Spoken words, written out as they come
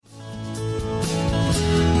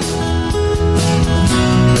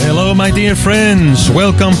my dear friends.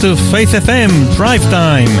 Welcome to Faith FM Drive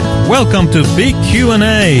Time. Welcome to Big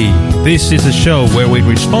Q&A. This is a show where we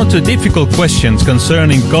respond to difficult questions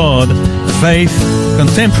concerning God, faith,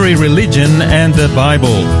 contemporary religion, and the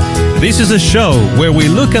Bible. This is a show where we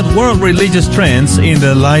look at world religious trends in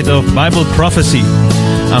the light of Bible prophecy.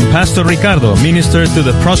 I'm Pastor Ricardo, minister to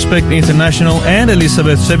the Prospect International and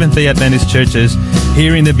Elizabeth Seventh-day Adventist churches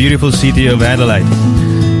here in the beautiful city of Adelaide.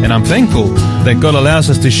 And I'm thankful that God allows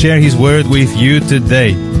us to share His Word with you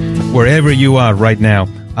today. Wherever you are right now,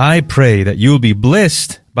 I pray that you'll be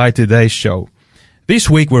blessed by today's show. This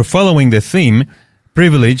week we're following the theme,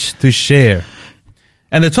 Privilege to Share.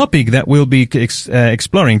 And the topic that we'll be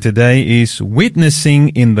exploring today is witnessing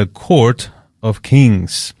in the court of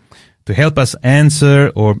kings. To help us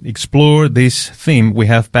answer or explore this theme, we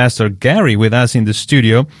have Pastor Garry with us in the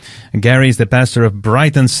studio. Garry is the pastor of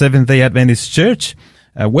Brighton Seventh-day Adventist Church.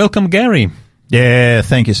 Welcome, Garry. Yeah,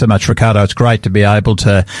 thank you so much, Ricardo. It's great to be able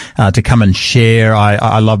to come and share.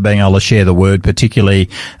 I love being able to share the word, particularly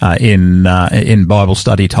in Bible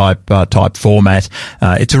study type format.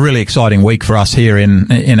 It's a really exciting week for us here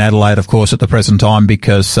in Adelaide, of course, at the present time,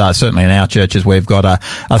 because certainly in our churches we've got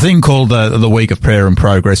a thing called the Week of Prayer and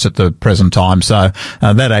Progress at the present time. So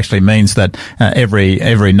that actually means that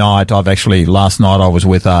every night, last night I was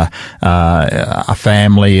with a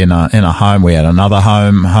family in a home. We had another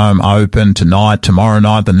home open tonight. Tomorrow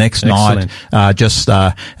night, the next Excellent.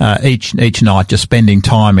 night, each night, just spending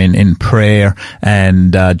time in prayer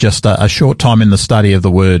and just a short time in the study of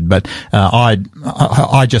the Word. But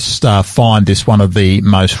I just find this one of the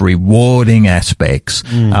most rewarding aspects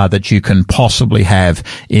that you can possibly have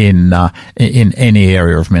in any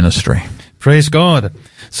area of ministry. Praise God.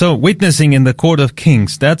 So, witnessing in the court of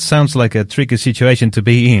kings, that sounds like a tricky situation to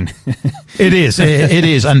be in. It is.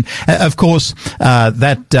 And of course,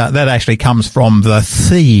 that actually comes from the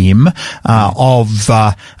theme,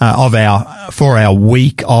 for our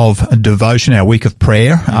week of devotion, our week of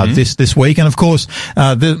prayer, this week. And of course,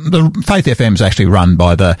 the Faith FM is actually run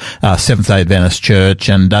by the Seventh-day Adventist Church,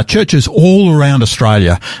 and churches all around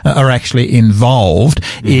Australia are actually involved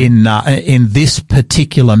in this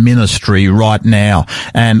particular ministry right now.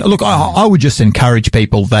 And look, I would just encourage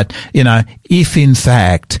people that, if in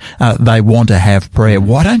fact they want to have prayer,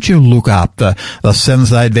 why don't you look up the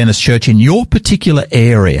Seventh-day Adventist Church in your particular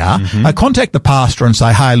area, contact the pastor and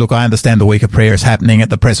say, hey, look, I understand the week of prayer is happening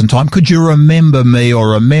at the present time. Could you remember me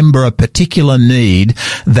or remember a particular need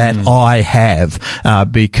that I have?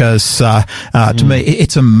 Because to me,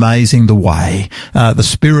 it's amazing the way the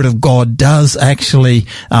Spirit of God does actually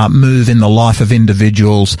move in the life of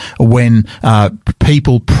individuals when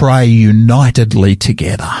people pray unitedly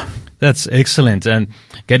together. That's excellent. And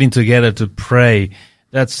getting together to pray,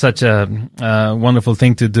 that's such a wonderful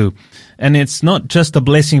thing to do. And it's not just a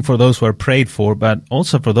blessing for those who are prayed for, but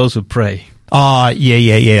also for those who pray.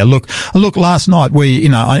 Yeah. Look, last night we,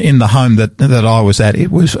 in the home that I was at,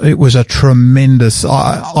 it was a tremendous,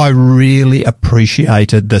 I really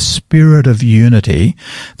appreciated the spirit of unity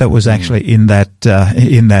that was actually in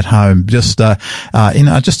that home. Just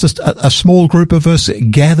a small group of us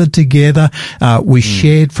gathered together. We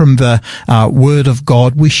shared from the Word of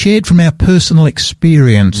God. We shared from our personal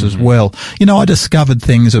experience as well. I discovered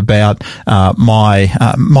things about my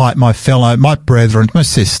brethren, my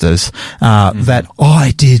sisters, that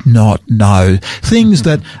I did not know, things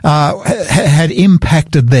that had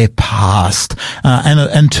impacted their past,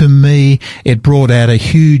 and to me it brought out a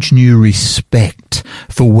huge new respect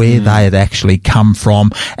for where they had actually come from,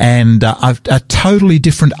 and a totally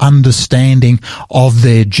different understanding of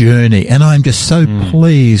their journey. And I'm just so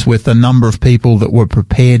pleased with the number of people that were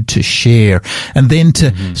prepared to share, and then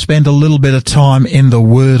to spend a little bit of time in the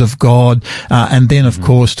Word of God, and then of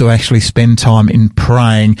course to actually spend time in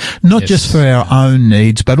praying, not just for our own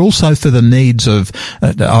needs, but also for the needs of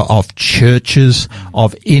churches,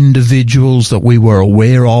 of individuals that we were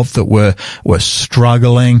aware of that were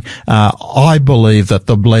struggling. I believe that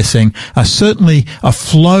the blessing certainly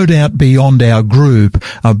flowed out beyond our group,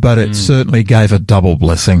 but it certainly gave a double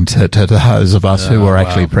blessing to those of us who were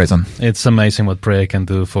actually present. It's amazing what prayer can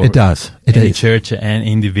do for any church and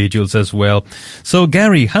individuals as well. So,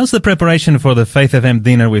 Garry, how's the preparation for the Faith FM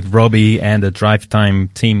dinner with Robbie and the Drive Time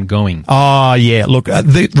team going? Yeah. Look,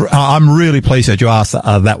 I'm really pleased that you asked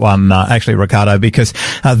that one, actually, Ricardo, because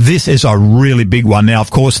this is a really big one. Now,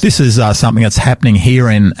 of course, this is something that's happening here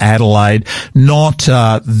in Adelaide, not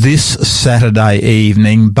not this Saturday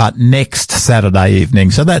evening, but next Saturday evening.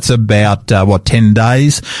 So that's about 10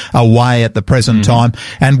 days away at the present time,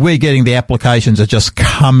 and we're getting the applications are just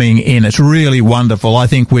coming in. It's really wonderful. I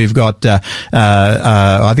think we've got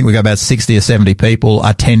about 60 or 70 people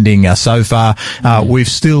attending so far. We've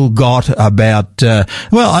still got about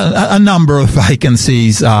a number of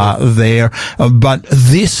vacancies there, but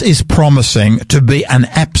this is promising to be an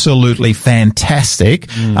absolutely fantastic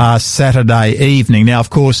Saturday evening. Now, of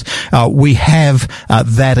course, we have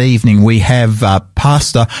that evening we have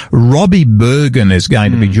Pastor Robbie Bergen is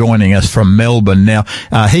going to be joining us from Melbourne. Now,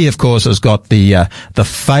 he of course has got the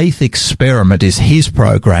Faith Experiment is his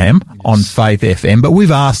program on Faith FM, but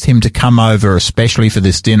we've asked him to come over especially for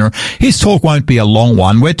this dinner. His talk won't be a long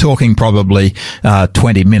one. We're talking probably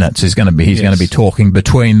 20 minutes. He's going to be talking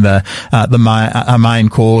between the main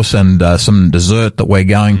course and some dessert that we're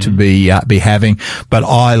going to be having. But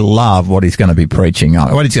I love what he's going to be preaching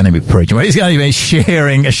on. What he's going to be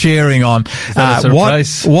sharing on.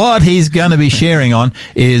 What he's going to be sharing on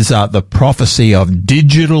is the prophecy of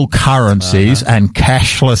digital currencies and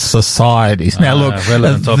cashless societies. Now, look,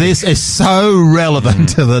 this is so relevant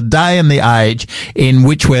to the day and the age in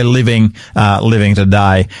which we're living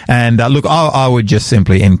today. And look, I would just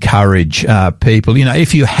simply encourage people.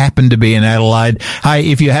 If you happen to be in Adelaide,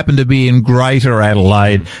 hey, if you happen to be in Greater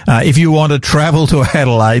Adelaide, if you want to travel to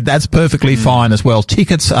Adelaide, that's perfectly fine as well.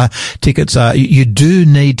 Tickets. You do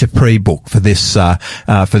need to pre-book for this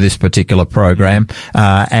particular program,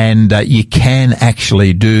 and you can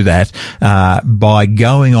actually do that by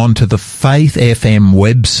going on to the Faith FM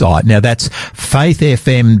website. Now that's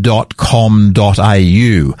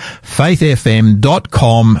faithfm.com.au,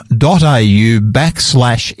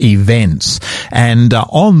 faithfm.com.au/events, and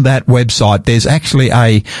on that website there's actually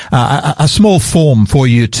a small form for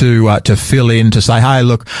you to fill in to say, hey,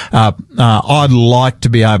 look, I'd like to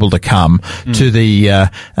be able to come to the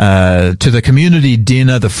community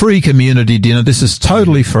dinner, the free community dinner. This is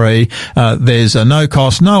totally free. There's no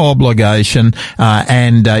cost, no obligation,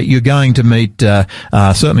 and you're going to meet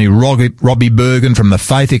certainly Robbie Bergen from the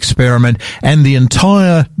Faith Experiment, and the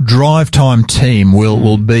entire Drive Time team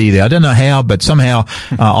will be there. I don't know how, but somehow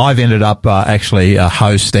I've ended up actually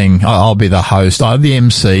hosting. I'll be the host, the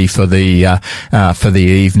MC for the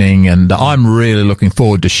evening, and I'm really looking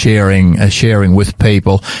forward to sharing with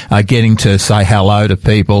people, getting to say hello to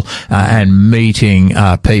people and meeting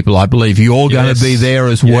people. I believe you're going to be there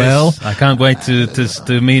as well. I can't wait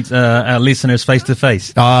to meet our listeners face to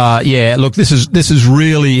face. Yeah. Look, this is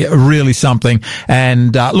really something.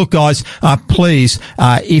 And look, guys, please,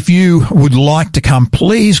 if you would like to come,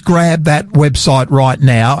 please grab that website right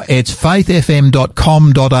now. It's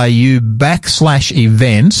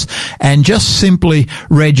faithfm.com.au/events, and just simply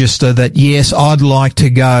register that, yes, I'd like to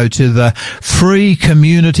go to the free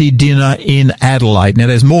community dinner in Adelaide. Now,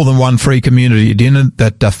 there's more than one free community dinner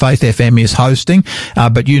that Faith FM is hosting,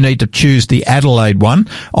 but you need to choose the Adelaide one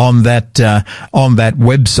on that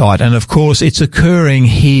website. And of course, it's occurring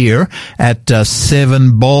here at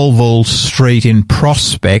 7 Bolville Street in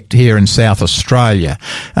Prospect here in South Australia.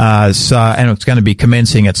 And it's going to be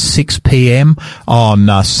commencing at 6 p.m. on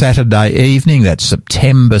Saturday evening. That's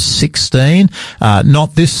September 16.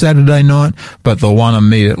 Not this Saturday night, but the one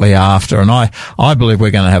immediately after. And I believe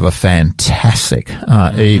we're going to have a fantastic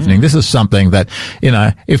evening. This is something that,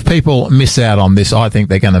 if people miss out on this, I think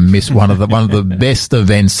they're going to miss one of the best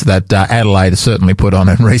events that Adelaide has certainly put on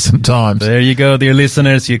in recent times. There you go, dear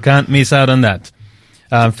listeners. You can't miss out on that.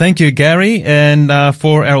 Thank you, Garry. And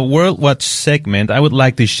for our World Watch segment, I would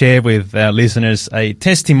like to share with our listeners a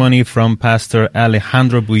testimony from Pastor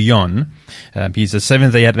Alejandro Bullon. He's a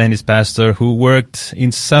Seventh-day Adventist pastor who worked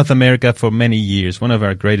in South America for many years, one of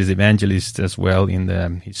our greatest evangelists as well in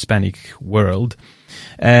the Hispanic world.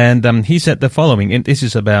 And he said the following, and this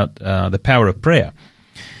is about the power of prayer.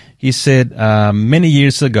 He said, many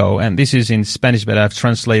years ago, and this is in Spanish, but I've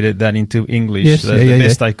translated that into English the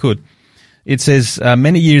best I could. It says,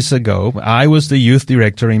 many years ago, I was the youth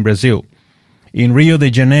director in Brazil. In Rio de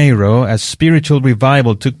Janeiro, a spiritual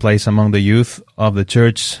revival took place among the youth of the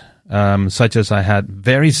church, such as I had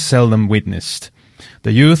very seldom witnessed.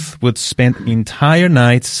 The youth would spend entire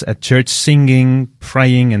nights at church singing,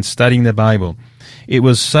 praying, and studying the Bible. It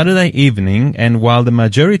was Saturday evening, and while the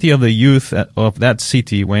majority of the youth of that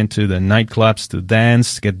city went to the nightclubs to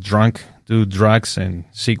dance, get drunk, do drugs, and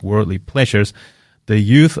seek worldly pleasures, the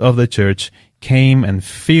youth of the church came and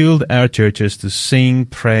filled our churches to sing,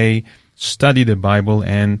 pray, study the Bible,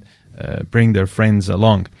 and bring their friends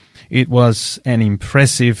along. It was an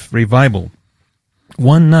impressive revival.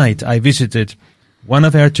 One night I visited one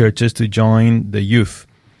of our churches to join the youth.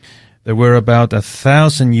 There were about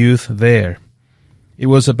 1,000 youth there. It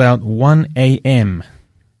was about 1 a.m.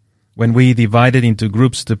 when we divided into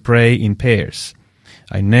groups to pray in pairs.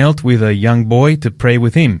 I knelt with a young boy to pray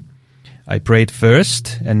with him. I prayed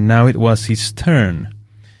first, and now it was his turn.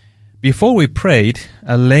 Before we prayed,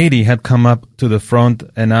 a lady had come up to the front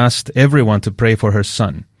and asked everyone to pray for her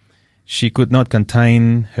son. She could not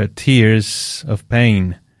contain her tears of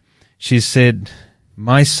pain. She said,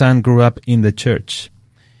 "My son grew up in the church.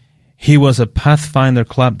 He was a Pathfinder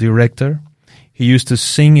Club director. He used to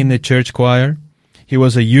sing in the church choir. He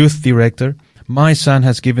was a youth director. My son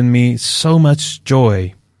has given me so much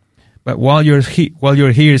joy. But while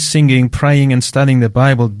you're here singing, praying, and studying the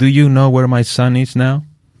Bible, do you know where my son is now?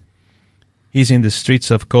 He's in the streets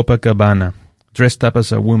of Copacabana, dressed up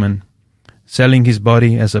as a woman, selling his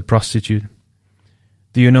body as a prostitute.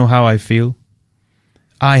 Do you know how I feel?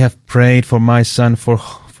 I have prayed for my son for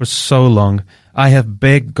so long. I have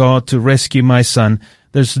begged God to rescue my son.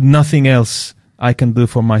 There's nothing else I can do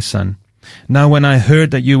for my son. Now when I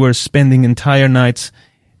heard that you were spending entire nights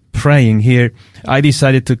praying here, I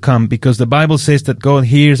decided to come because the Bible says that God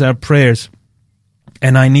hears our prayers,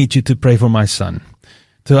 and I need you to pray for my son,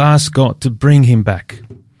 to ask God to bring him back."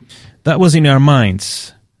 That was in our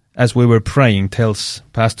minds as we were praying, tells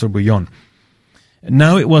Pastor Bouillon.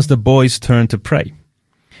 Now it was the boy's turn to pray.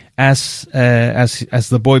 As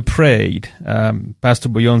the boy prayed, Pastor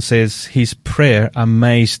Bouillon says his prayer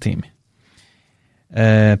amazed him.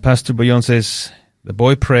 Pastor Bouillon says the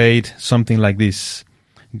boy prayed something like this: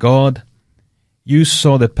 "God, you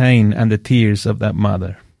saw the pain and the tears of that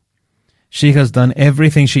mother. She has done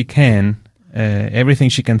everything she can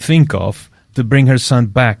think of to bring her son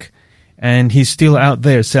back, and he's still out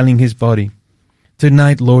there selling his body.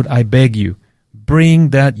 Tonight, Lord, I beg you, bring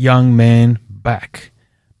that young man back.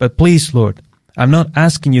 But please, Lord, I'm not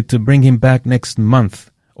asking you to bring him back next month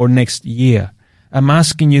or next year. I'm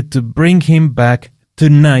asking you to bring him back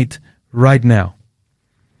tonight, right now."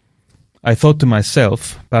 I thought to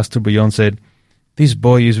myself, Pastor Bouillon said, this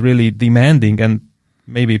boy is really demanding and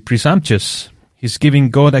maybe presumptuous. He's giving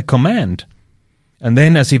God a command. And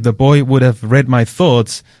then, as if the boy would have read my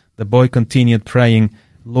thoughts, the boy continued praying,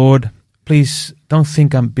 "Lord, please don't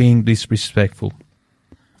think I'm being disrespectful.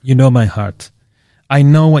 You know my heart. I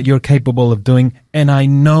know what you're capable of doing, and I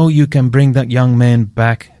know you can bring that young man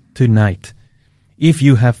back tonight. If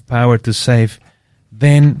you have power to save,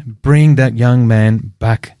 then bring that young man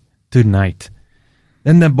back tonight."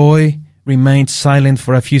 Then the boy remained silent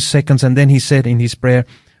for a few seconds, and then he said in his prayer,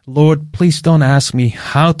 "Lord, please don't ask me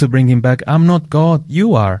how to bring him back. I'm not God,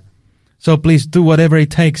 you are. So please do whatever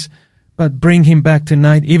it takes, but bring him back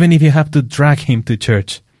tonight, even if you have to drag him to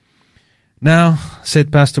church." Now,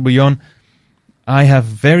 said Pastor Bouillon, I have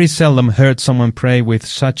very seldom heard someone pray with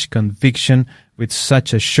such conviction, with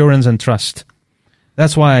such assurance and trust.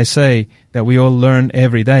 That's why I say that we all learn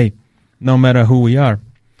every day, no matter who we are.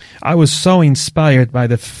 I was so inspired by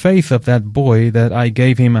the faith of that boy that I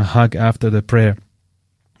gave him a hug after the prayer.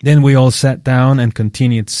 Then we all sat down and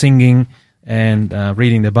continued singing and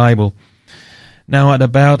reading the Bible. Now at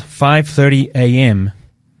about 5:30 a.m.,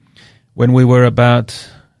 when we were about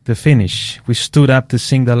to finish, we stood up to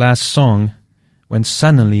sing the last song, when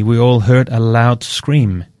suddenly we all heard a loud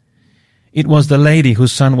scream. It was the lady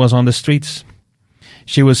whose son was on the streets.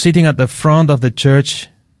 She was sitting at the front of the church,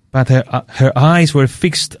 but her eyes were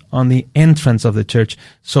fixed on the entrance of the church,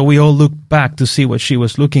 so we all looked back to see what she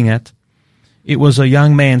was looking at. It was a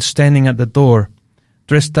young man standing at the door,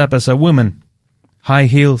 dressed up as a woman, high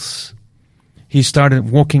heels. He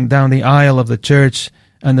started walking down the aisle of the church,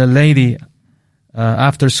 and the lady,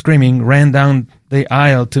 after screaming, ran down the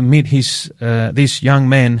aisle to meet this young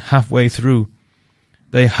man halfway through.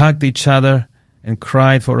 They hugged each other and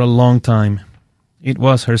cried for a long time. It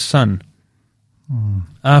was her son.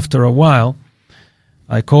 After a while,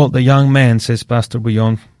 I called the young man, says Pastor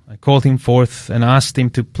Bouillon. I called him forth and asked him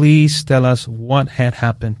to please tell us what had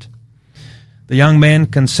happened. The young man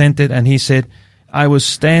consented, and he said, "I was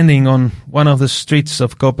standing on one of the streets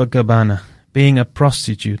of Copacabana, being a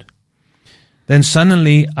prostitute. Then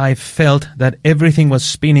suddenly I felt that everything was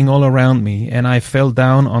spinning all around me, and I fell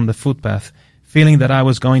down on the footpath, feeling that I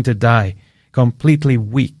was going to die, completely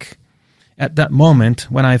weak. At that moment,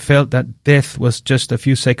 when I felt that death was just a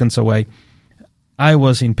few seconds away, I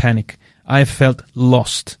was in panic. I felt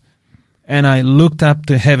lost. And I looked up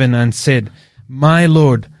to heaven and said, 'My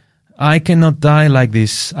Lord, I cannot die like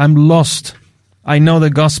this. I'm lost. I know the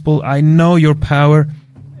gospel. I know your power,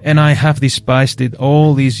 and I have despised it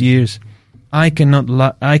all these years. I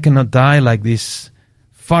cannot die like this,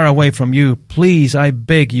 far away from you. Please, I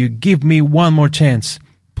beg you, give me one more chance.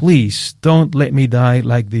 Please don't let me die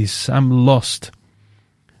like this. I'm lost."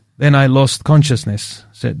 "Then I lost consciousness,"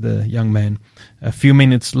 said the young man. "A few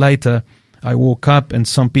minutes later, I woke up and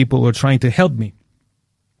some people were trying to help me.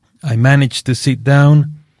 I managed to sit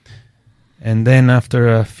down, and then after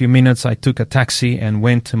a few minutes I took a taxi and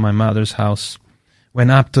went to my mother's house. Went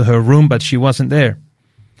up to her room, but she wasn't there.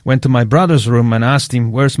 Went to my brother's room and asked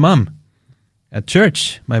him, 'Where's Mom?' 'At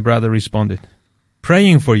church,' my brother responded.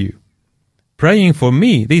 'Praying for you.' 'Praying for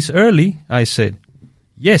me this early?' I said.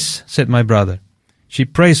 'Yes,' said my brother. 'She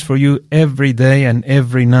prays for you every day and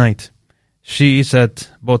every night. She is at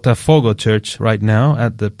Botafogo Church right now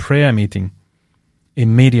at the prayer meeting.'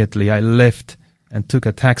 Immediately I left and took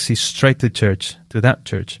a taxi straight to that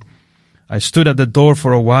church. I stood at the door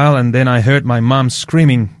for a while, and then I heard my mom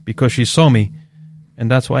screaming because she saw me,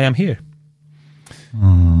 and that's why I'm here."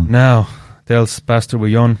 Now, tells Pastor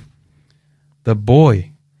Bouillon, "the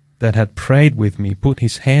boy that had prayed with me put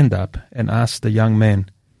his hand up and asked the young man,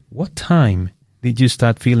 'What time did you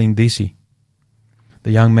start feeling dizzy?'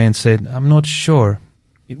 The young man said, 'I'm not sure.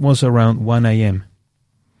 It was around 1 a.m.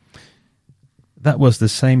 That was the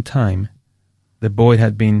same time the boy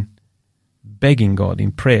had been begging God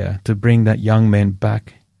in prayer to bring that young man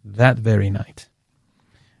back that very night.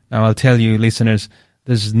 Now, I'll tell you, listeners,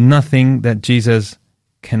 there's nothing that Jesus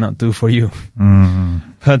cannot do for you.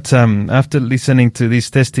 But after listening to this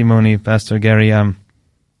testimony, Pastor Garry,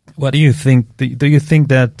 what do you think? Do you think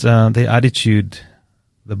that the attitude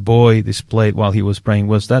the boy displayed while he was praying,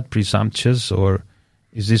 was that presumptuous, or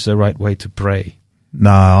is this the right way to pray? No,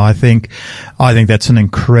 I think that's an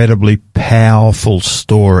incredibly powerful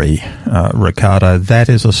story, Ricardo. That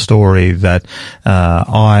is a story that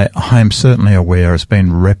I am certainly aware has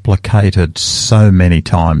been replicated so many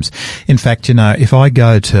times. In fact, if I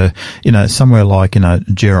go to somewhere like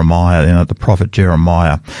Jeremiah, the prophet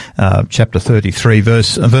Jeremiah, chapter 33,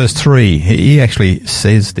 verse 3, he actually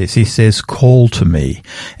says this. He says, "Call to me,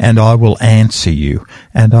 and I will answer you,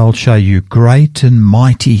 and I'll show you great and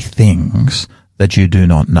mighty things that you do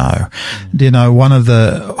not know." One of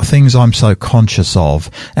the things I'm so conscious of,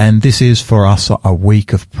 and this is for us a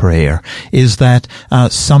week of prayer, is that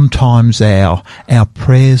sometimes our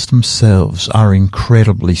prayers themselves are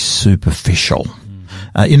incredibly superficial.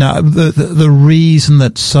 The reason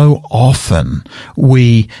that so often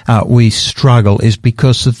we struggle is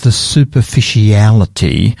because of the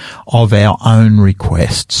superficiality of our own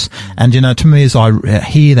requests. And to me, as I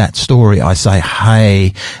hear that story, I say,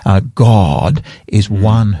 "Hey, God is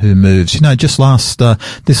one who moves." Just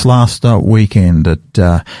this last weekend at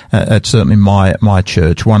certainly my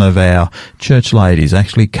church, one of our church ladies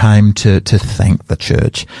actually came to thank the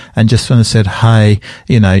church and just said, "Hey,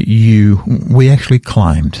 we actually claimed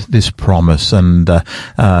this promise," and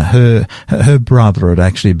her brother had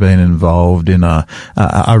actually been involved in a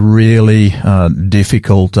really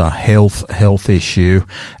difficult health issue,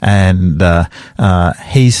 and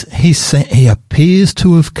he appears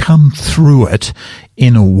to have come through it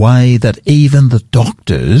in a way that even the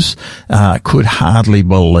doctors could hardly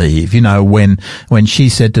believe. When she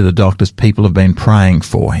said to the doctors, "People have been praying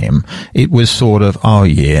for him," it was sort of, "Oh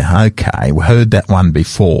yeah, okay, we heard that one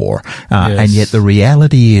before." Yes. And yet the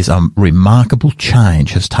reality is a remarkable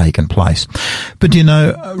change has taken place. But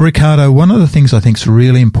Ricardo, one of the things I think is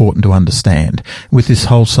really important to understand with this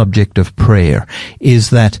whole subject of prayer is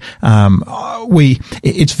that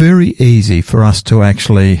it's very easy for us to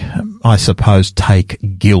actually, I suppose, take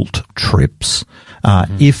guilt trips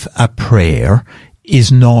if a prayer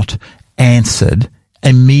is not answered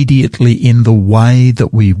immediately in the way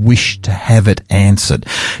that we wish to have it answered.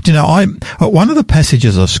 One of the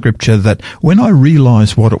passages of scripture that when I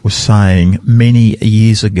realized what it was saying many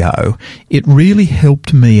years ago, it really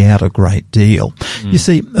helped me out a great deal. You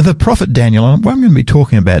see, the prophet Daniel, and I'm going to be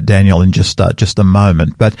talking about Daniel in just a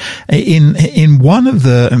moment, but in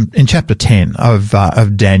chapter 10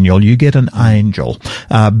 of Daniel, you get an angel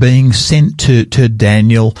being sent to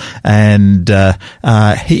Daniel, and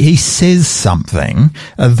he says something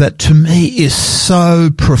that to me is so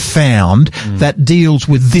profound that deals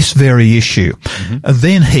with this very issue.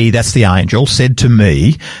 Then that's the angel, said to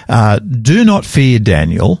me, "Do not fear,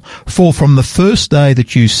 Daniel, for from the first day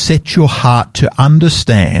that you set your heart to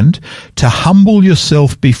understand, to humble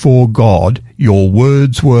yourself before God, your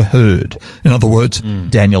words were heard." In other words,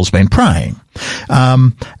 Daniel's been praying.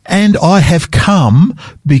 "And I have come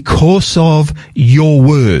because of your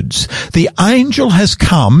words." The angel has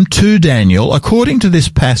come to Daniel, according to this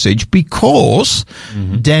passage, because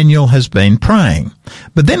Daniel has been praying.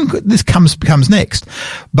 But then this comes next.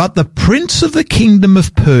 "But the prince of the kingdom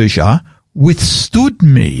of Persia withstood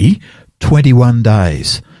me 21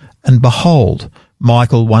 days. And behold,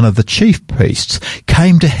 Michael, one of the chief priests,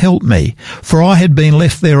 came to help me, for I had been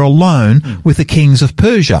left there alone with the kings of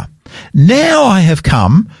Persia. Now I have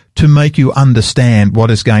come to make you understand what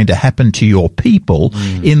is going to happen to your people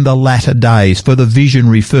in the latter days, for the vision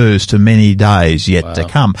refers to many days yet to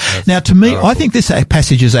come. Now, to me, I think this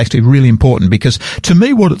passage is actually really important, because to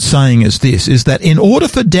me what it's saying is this, is that in order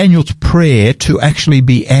for Daniel's prayer to actually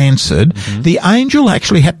be answered, the angel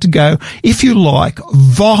actually had to go, if you like,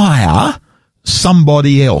 via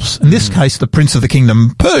somebody else. In this case, the prince of the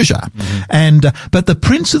kingdom of Persia. But the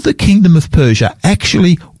prince of the kingdom of Persia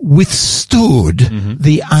actually withstood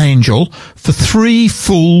the angel for 3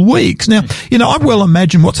 full weeks. Now, I well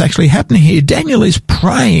imagine what's actually happening here. Daniel is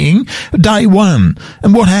praying day 1.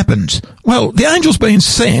 And what happens? Well, the angel's been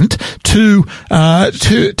sent to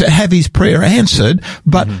have his prayer answered,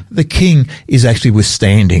 but the king is actually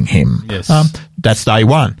withstanding him. Yes. That's day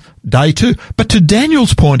 1. Day 2. But to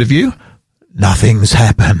Daniel's point of view, nothing's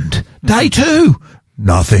happened. Day 2,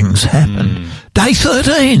 nothing's happened. Day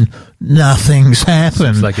 13, nothing's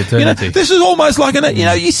happened. It's like eternity. This is almost like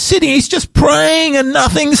he's sitting, he's just praying and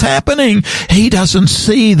nothing's happening. He doesn't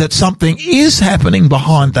see that something is happening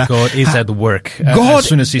behind that. God is at work as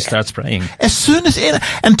soon as he starts praying.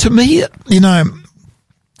 And to me,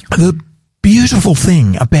 the beautiful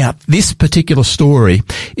thing about this particular story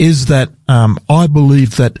is that I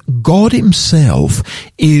believe that God himself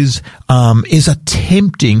is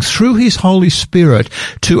attempting through his Holy Spirit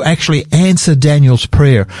to actually answer Daniel's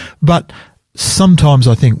prayer. But sometimes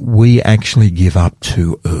I think we actually give up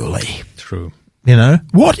too early. True.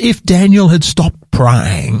 What if Daniel had stopped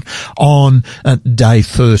praying on day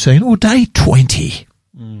 13 or day 20?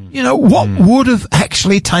 What would have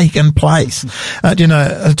actually taken place?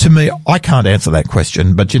 To me, I can't answer that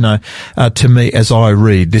question, but to me, as I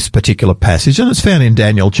read this particular passage, and it's found in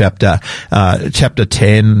Daniel chapter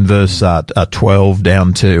 10, verse 12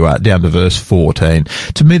 down to verse 14.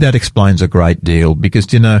 To me, that explains a great deal,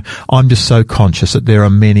 because I'm just so conscious that there are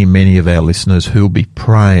many, many of our listeners who'll be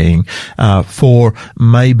praying for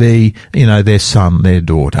maybe their son, their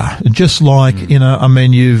daughter, just like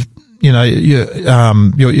you've.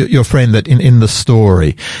 Your friend that in the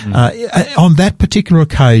story, on that particular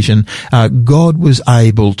occasion, God was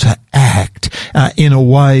able to act in a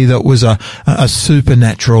way that was a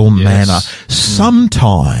supernatural manner.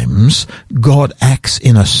 Sometimes God acts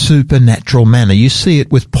in a supernatural manner. You see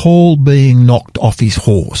it with Paul being knocked off his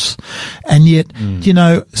horse, and yet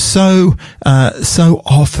so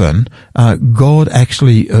often God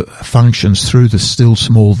actually functions through the still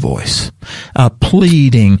small voice,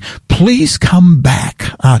 pleading, please come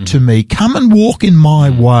back to me, come and walk in my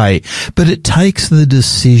way. But it takes the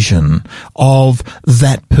decision of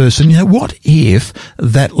that person. What if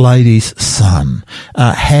that lady's son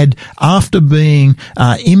had, after being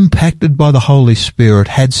impacted by the Holy Spirit,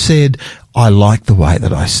 had said, I like the way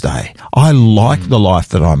that I stay. I like the life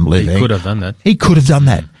that I'm living. He could have done that. He could have done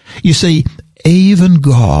that. You see, even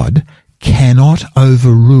God cannot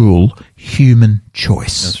overrule human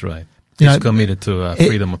choice. That's right. He's committed to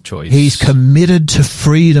freedom of choice. He's committed to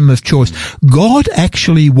freedom of choice. God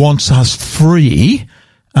actually wants us free.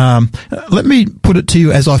 Let me put it to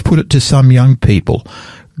you as I've put it to some young people.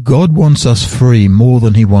 God wants us free more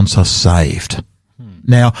than he wants us saved.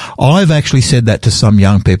 Now, I've actually said that to some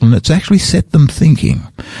young people, and it's actually set them thinking,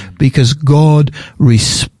 because God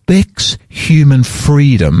respects human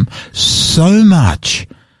freedom so much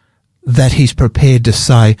that he's prepared to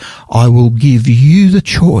say, I will give you the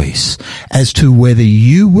choice as to whether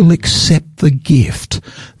you will accept the gift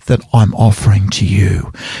that I'm offering to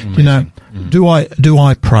you. Amazing. Do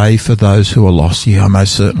I pray for those who are lost? Yeah, I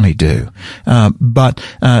most certainly do. But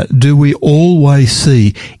do we always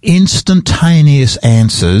see instantaneous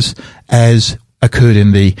answers as occurred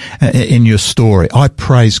in your story? I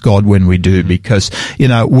praise God when we do, because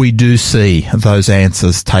we do see those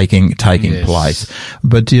answers taking place.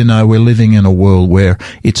 But we're living in a world where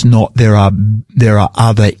it's not. There are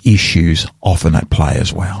other issues often at play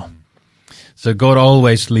as well. So God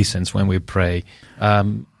always listens when we pray.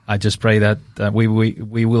 I just pray that we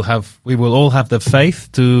will all have the faith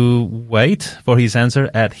to wait for his answer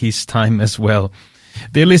at his time as well.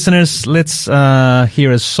 Dear listeners, let's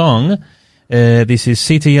hear a song. This is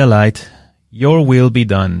City Alight, Your Will Be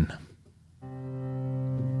Done.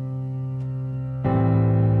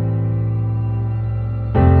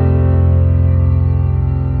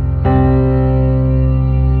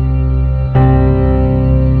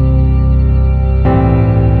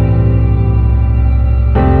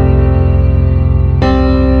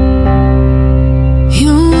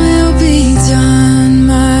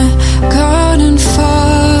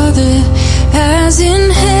 As in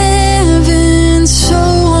heaven,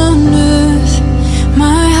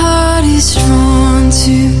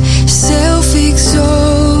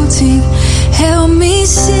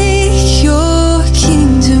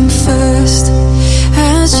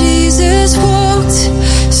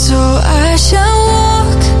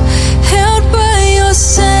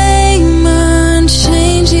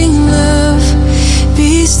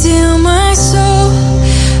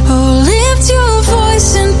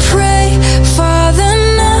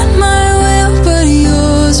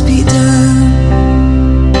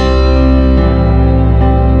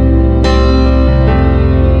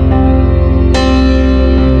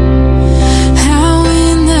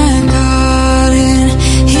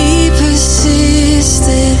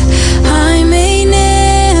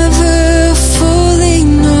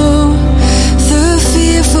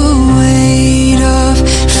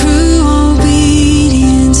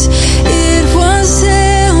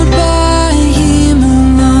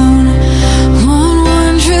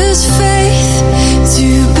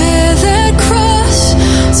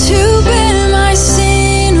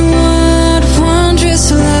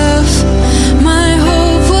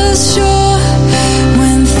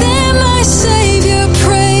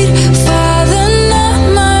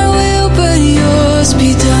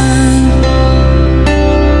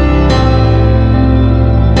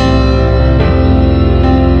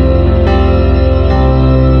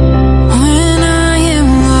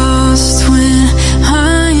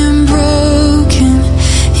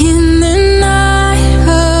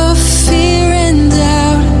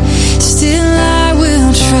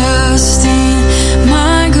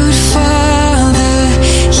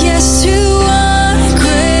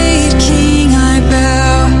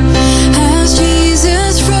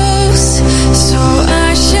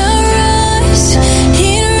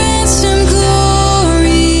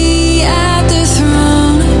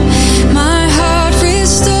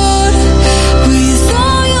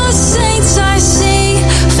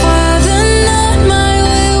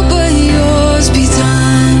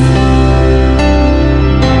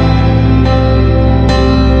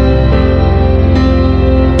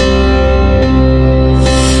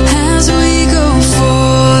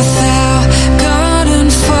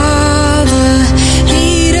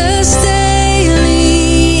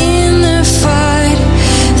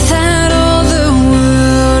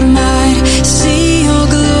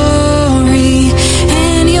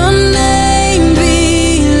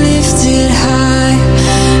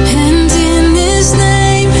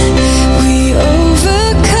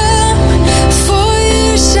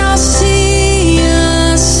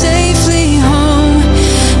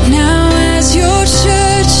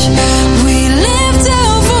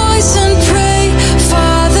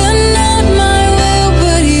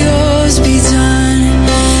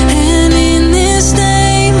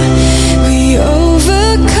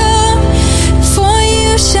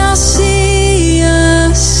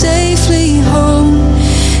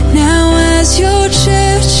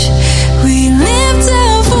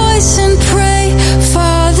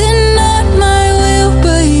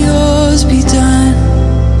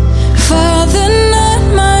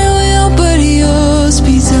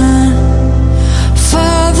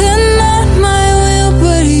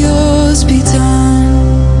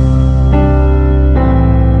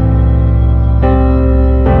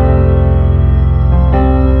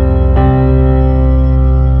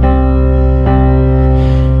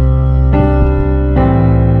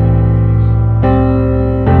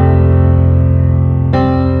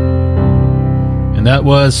 That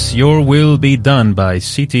was Your Will Be Done by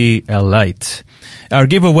C.T. Light. Our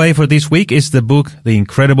giveaway for this week is the book The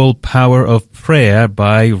Incredible Power of Prayer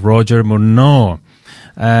by Roger Murnau.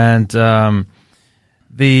 And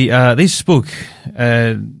this book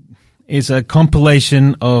is a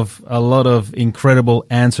compilation of a lot of incredible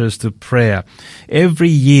answers to prayer. Every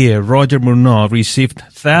year, Roger Murnau received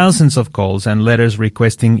thousands of calls and letters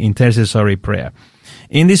requesting intercessory prayer.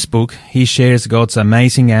 In this book, he shares God's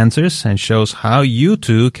amazing answers and shows how you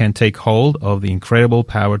too can take hold of the incredible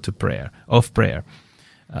power of prayer.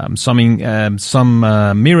 Some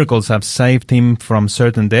miracles have saved him from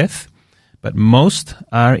certain death, but most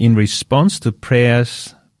are in response to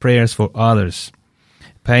prayers for others.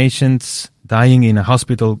 Patients dying in a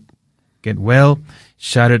hospital get well,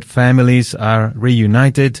 shattered families are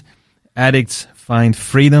reunited, addicts find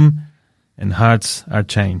freedom, and hearts are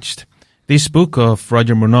changed. This book of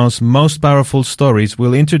Roger Murnau's most powerful stories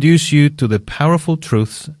will introduce you to the powerful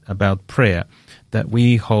truths about prayer that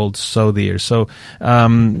we hold so dear. So,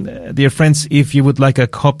 dear friends, if you would like a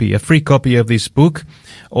free copy of this book,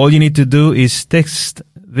 all you need to do is text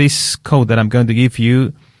this code that I'm going to give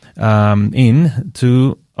you in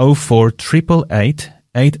to 04888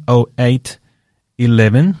 808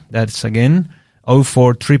 11. That's again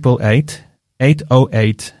 04888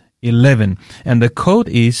 808 11. And the code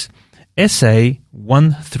is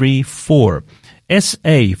SA134.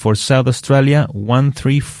 SA for South Australia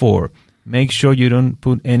 134. Make sure you don't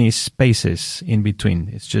put any spaces in between.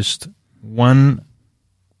 It's just one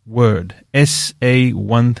word.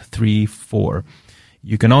 SA134.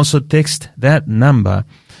 You can also text that number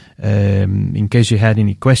in case you had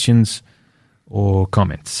any questions or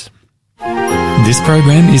comments. This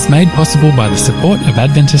program is made possible by the support of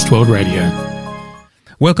Adventist World Radio.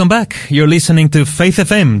 Welcome back. You're listening to Faith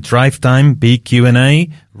FM, Drive Time, Big Q&A,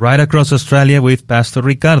 right across Australia with Pastor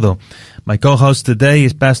Ricardo. My co-host today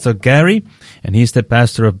is Pastor Garry, and he's the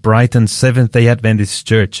pastor of Brighton Seventh-day Adventist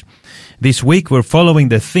Church. This week we're following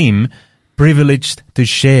the theme, Privileged to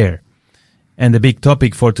Share. And the big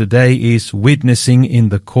topic for today is witnessing in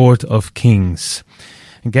the court of kings.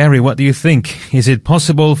 Garry, what do you think? Is it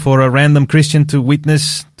possible for a random Christian to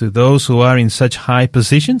witness to those who are in such high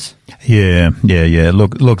positions? Yeah.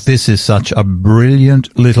 Look, this is such a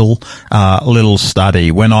brilliant little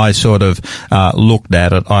study. When I sort of looked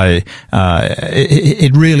at it,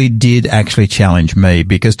 it really did actually challenge me,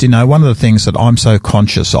 because, one of the things that I'm so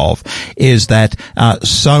conscious of is that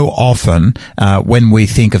so often when we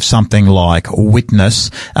think of something like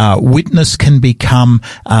witness can become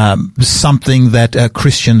something that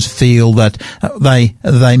Christians feel that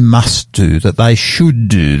they must do, that they should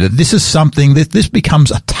do, that this is something that this becomes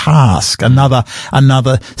a task, another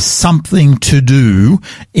something to do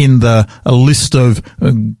in the list of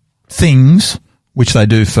things which they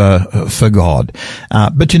do for God.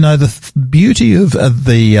 But the beauty of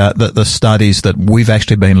the studies that we've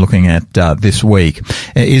actually been looking at this week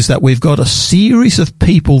is that we've got a series of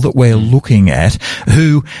people that we're looking at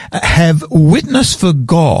who have witnessed for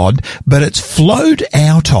God, but it's flowed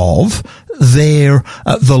out of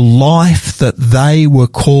the life that they were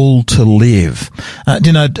called to live.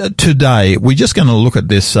 Today we're just going to look at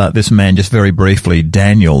this man just very briefly,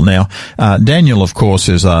 Daniel. Now, Daniel, of course,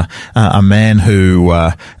 is a man who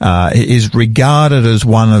is regarded as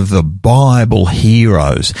one of the Bible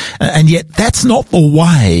heroes, and yet that's not the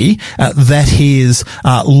way that his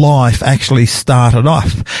life actually started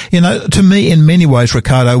off. To me, in many ways,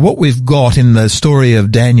 Ricardo, what we've got in the story of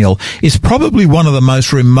Daniel is probably one of the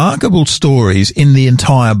most remarkable stories in the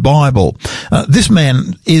entire Bible. This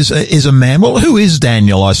man is a man. Well, who is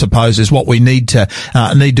Daniel, I suppose, is what we need to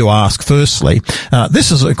ask firstly. This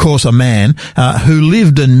is, of course, a man who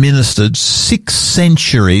lived and ministered 6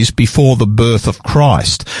 centuries before the birth of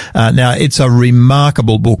Christ. Now, it's a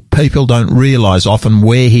remarkable book. People don't realize often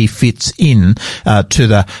where he fits in to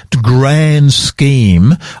the grand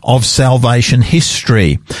scheme of salvation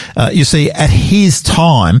history. You see, at his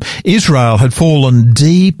time, Israel had fallen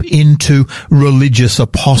deep into religious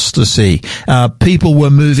apostasy. People were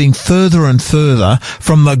moving further and further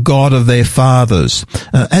from the God of their fathers.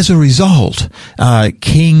 As a result,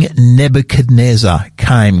 King Nebuchadnezzar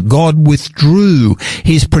came. God withdrew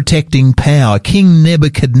his protecting power. King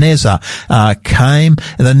Nebuchadnezzar came.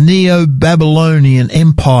 The Neo-Babylonian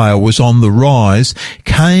Empire was on the rise,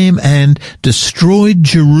 came and destroyed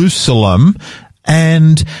Jerusalem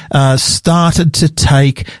and started to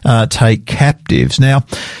take captives. Now,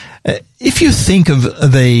 if you think of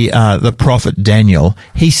the prophet Daniel,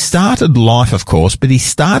 he started life, of course, but he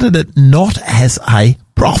started it not as a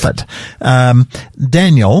prophet.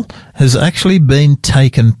 Daniel has actually been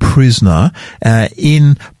taken prisoner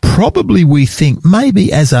in probably, we think,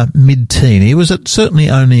 maybe as a mid-teen. He was certainly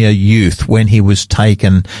only a youth when he was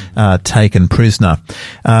taken prisoner.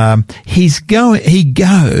 He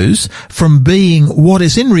goes from being what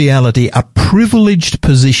is in reality a privileged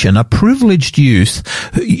position, a privileged youth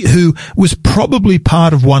who was probably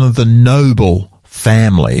part of one of the noble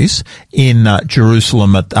families in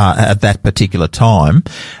Jerusalem at that particular time,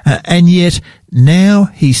 and yet now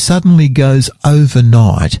he suddenly goes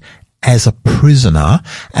overnight as a prisoner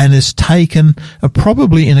and is taken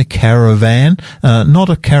probably in a caravan, not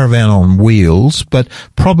a caravan on wheels, but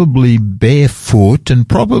probably barefoot and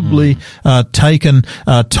probably taken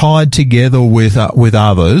tied together with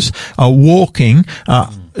others, walking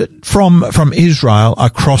from Israel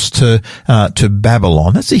across to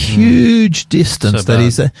Babylon. That's a huge distance. So that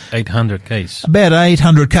is 800 k's. About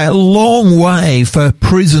 800 a long way for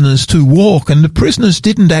prisoners to walk, and the prisoners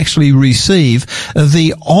didn't actually receive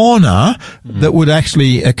the honour that would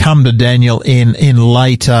actually come to Daniel in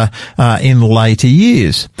later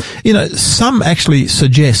years. You know, some actually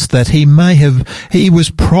suggest that he was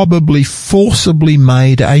probably forcibly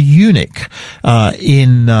made a eunuch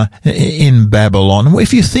in Babylon.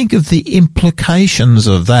 If you think of the implications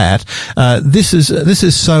of that, this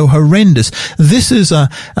is so horrendous. This is a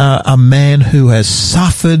man who has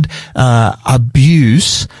suffered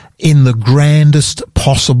abuse in the grandest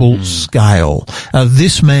possible scale.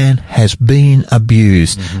 This man has been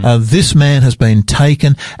abused. This man has been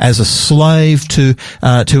taken as a slave to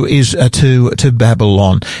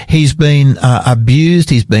Babylon. He's been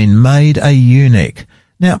abused. He's been made a eunuch.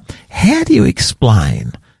 Now, how do you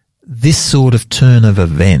explain this sort of turn of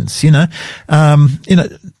events?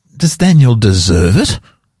 Does Daniel deserve it?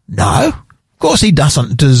 No. Of course he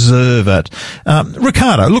doesn't deserve it.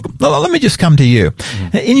 Ricardo, look, let me just come to you.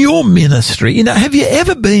 In your ministry, have you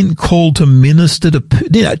ever been called to minister to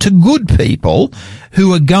good people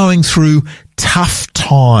who are going through tough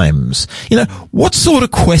times? What sort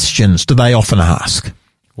of questions do they often ask?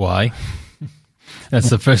 Why?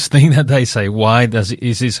 That's the first thing that they say. Why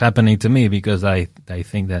is this happening to me? Because they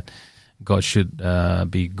think that God should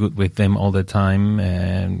be good with them all the time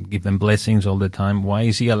and give them blessings all the time. Why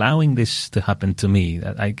is he allowing this to happen to me?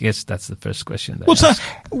 I guess that's the first question. So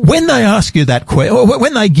when they ask you that question,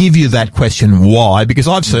 when they give you that question, why? Because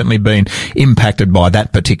I've certainly been impacted by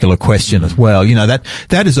that particular question as well.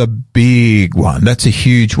 That is a big one. That's a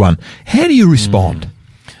huge one. How do you respond?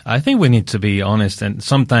 I think we need to be honest, and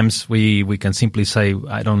sometimes we can simply say,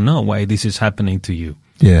 I don't know why this is happening to you.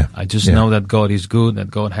 Yeah. I just know that God is good,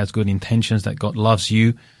 that God has good intentions, that God loves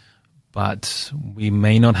you, but we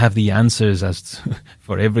may not have the answers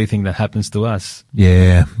for everything that happens to us.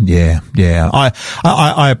 Yeah.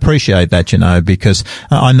 I appreciate that, because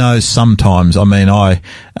I know sometimes,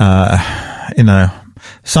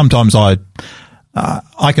 sometimes I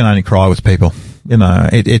can only cry with people.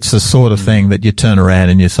 It's the sort of thing that you turn around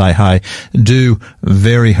and you say, hey, do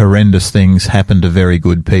very horrendous things happen to very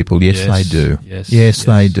good people? Yes, they do. Yes,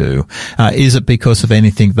 they do. Is it because of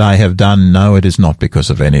anything they have done? No, it is not because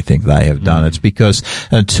of anything they have done. It's because,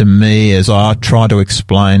 to me, as I try to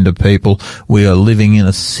explain to people, we are living in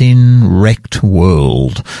a sin-wrecked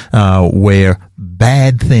world, where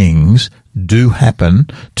bad things do happen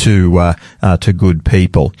to good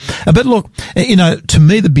people. But look, to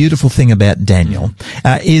me, the beautiful thing about Daniel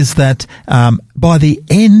is that by the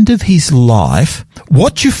end of his life,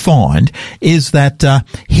 what you find is that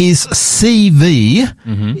his CV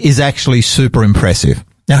is actually super impressive.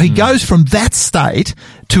 Now, he goes from that state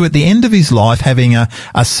to, at the end of his life, having a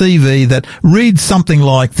CV that reads something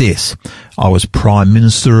like this. I was Prime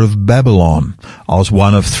Minister of Babylon. I was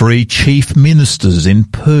one of 3 chief ministers in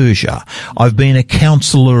Persia. I've been a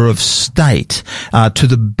counselor of state to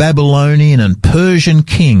the Babylonian and Persian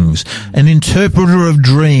kings, an interpreter of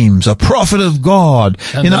dreams, a prophet of God.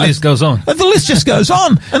 And the list goes on. The list just goes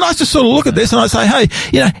on. And I just sort of look at this and I say, hey,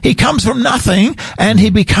 he comes from nothing and he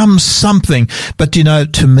becomes something. But,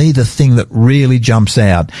 to me, the thing that really jumps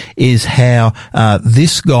out is how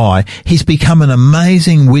this guy, he's become an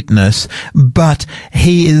amazing witness, but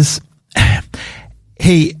he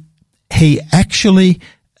actually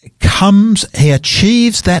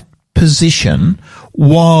achieves that position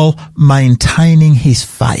while maintaining his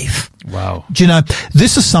faith. Wow. Do you know,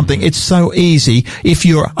 this is something, it's so easy if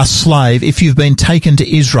you're a slave, if you've been taken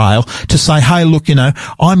to Israel, to say, hey, look, you know,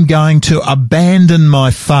 I'm going to abandon my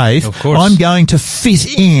faith. Of course. I'm going to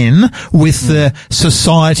fit in with the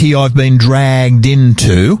society I've been dragged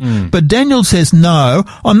into. But Daniel says, no,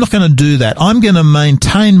 I'm not going to do that. I'm going to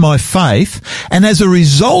maintain my faith. And as a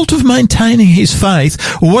result of maintaining his faith,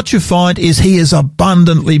 what you find is he is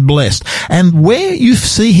abundantly blessed. And where you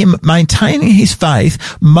see him maintaining his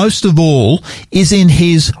faith, most of all, is in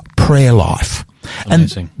his prayer life.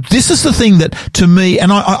 Amazing. And this is the thing that, to me,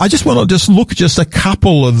 and I just want to just look at just a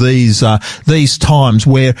couple of these times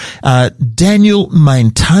where Daniel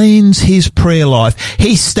maintains his prayer life.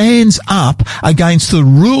 He stands up against the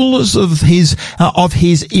rulers of his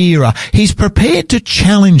era. He's prepared to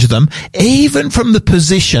challenge them, even from the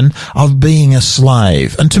position of being a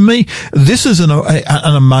slave. And to me, this is an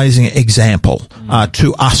amazing example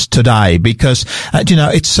to us today, because you know,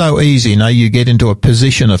 it's so easy. You know, you get into a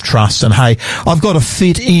position of trust, and hey, I've got to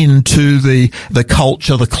fit into the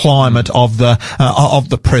culture, the climate of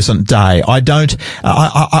the present day. I don't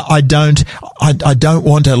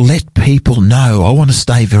want to let people know. I want to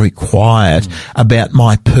stay very quiet about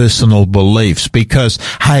my personal beliefs, because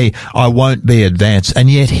hey, I won't be advanced. And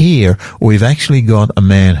yet here we've actually got a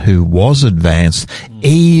man who was advanced,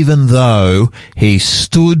 even though he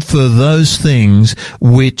stood for those things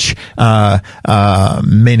which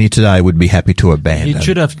many today would be happy to abandon.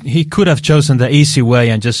 He could have chosen the easy way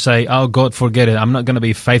and just say, oh God, forget it. I'm not going to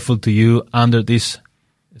be faithful to you under this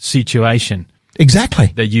situation.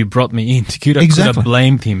 Exactly. That you brought me in. Could have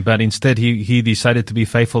blamed him, but instead he decided to be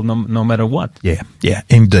faithful no matter what. Yeah,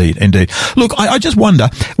 indeed. Look, I just wonder,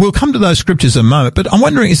 we'll come to those scriptures in a moment, but I'm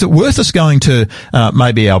wondering, is it worth us going to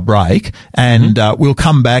maybe our break, and we'll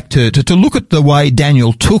come back to look at the way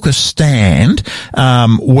Daniel took a stand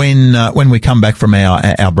when we come back from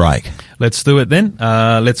our break. Let's do it then.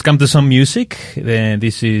 Let's come to some music.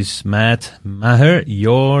 This is Matt Maher,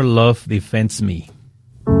 Your Love Defends Me.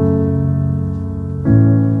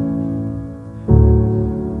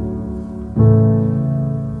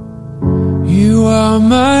 You are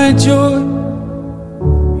my joy,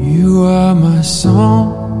 you are my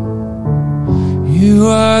song, you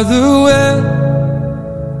are the well,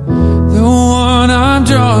 the one I'm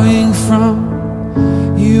drawing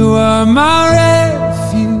from. You are my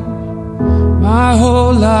refuge, my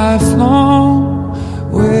whole life long.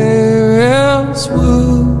 Where else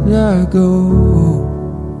would I go?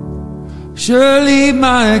 Surely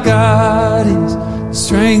my God is the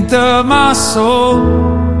strength of my soul.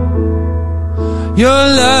 Your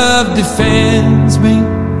love defends me,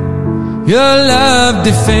 your love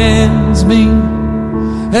defends me.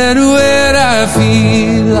 And when I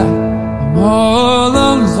feel like I'm all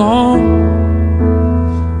alone,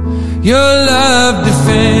 your love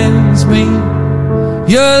defends me,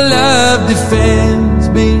 your love defends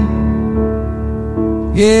me.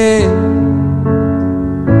 Yeah.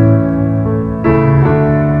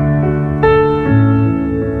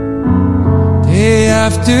 Day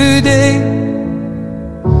after day,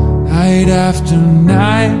 night after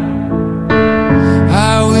night,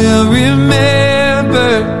 I will remember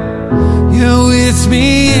you're with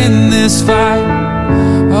me in this fight.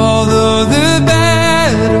 Although the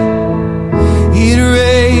battle, it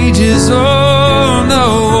rages on, the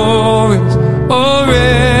war is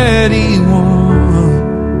already won.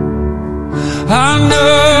 I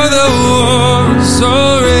know the war is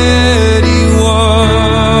already won.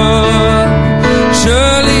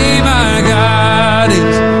 Surely my God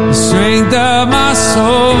is the strength of my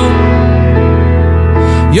soul.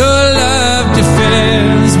 Your love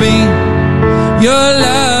defends me, your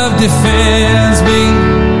love defends me.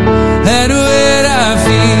 And when I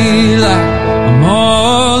feel like I'm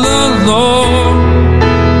all alone,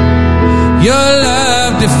 your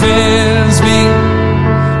love defends me,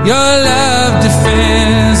 your love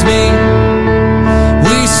defends me.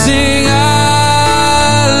 We sing hallelujah.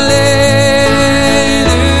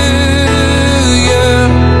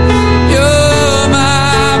 You're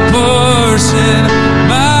my portion,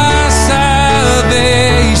 my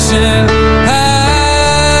salvation.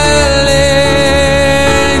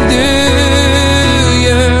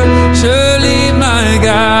 Hallelujah. Surely my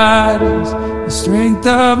God is the strength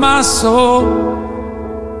of my soul.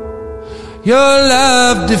 Your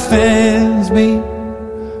love defends me,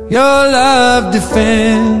 your love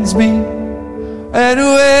defends me. And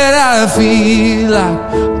when I feel like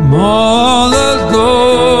I'm all alone,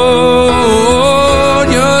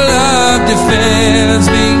 your love defends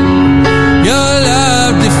me, your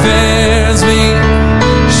love defends me.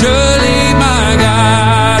 Surely my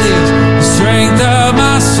God is the strength of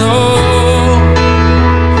my soul.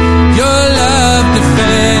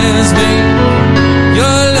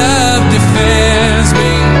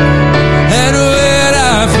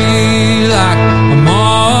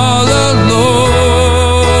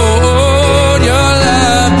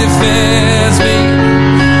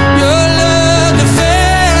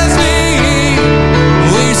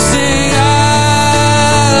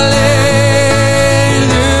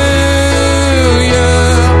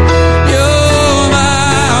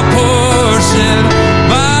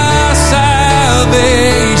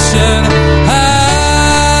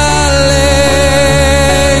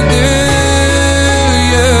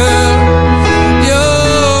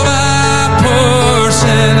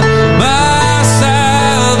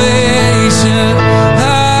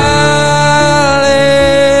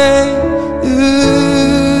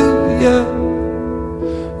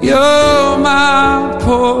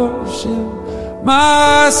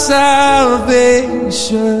 my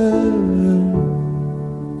salvation.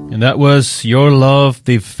 And that was Your Love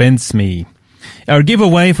Defends Me. Our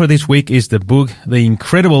giveaway for this week is the book The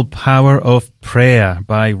Incredible Power of Prayer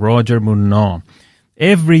by Roger Murnau.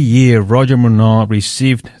 Every year, Roger Murnau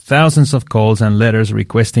received thousands of calls and letters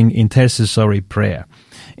requesting intercessory prayer.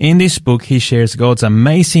 In this book, he shares God's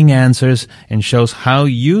amazing answers and shows how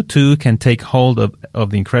you too can take hold of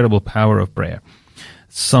the incredible power of prayer.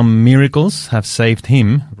 Some miracles have saved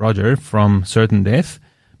him, Roger, from certain death,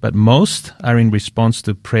 but most are in response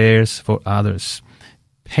to prayers for others.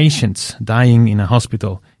 Patients dying in a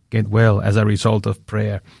hospital get well as a result of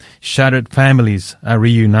prayer. Shattered families are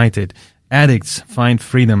reunited. Addicts find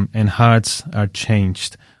freedom and hearts are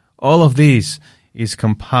changed. All of this is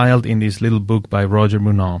compiled in this little book by Roger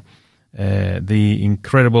Murnau, The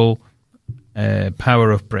Incredible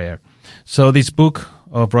Power of Prayer. So this book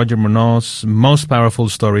of Roger Murnau's most powerful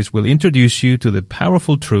stories will introduce you to the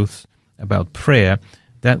powerful truths about prayer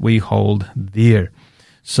that we hold dear.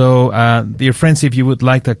 So, dear friends, if you would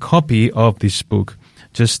like a copy of this book,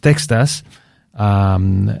 just text us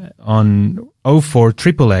on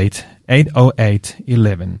 04888 808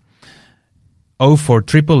 11.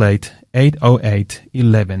 04888 808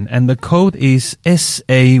 11. And the code is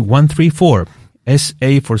SA134.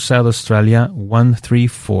 SA for South Australia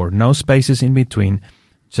 134. No spaces in between.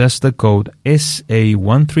 Just the code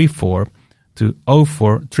SA134 to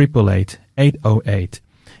 04888 808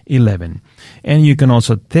 11. And you can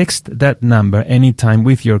also text that number anytime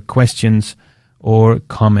with your questions or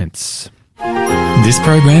comments. This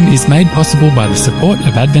program is made possible by the support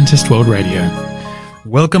of Adventist World Radio.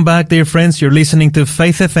 Welcome back, dear friends. You're listening to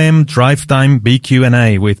Faith FM Drive Time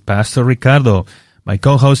BQ&A with Pastor Ricardo. My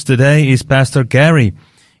co-host today is Pastor Garry,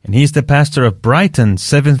 and he's the pastor of Brighton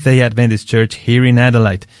Seventh-day Adventist Church here in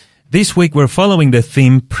Adelaide. This week we're following the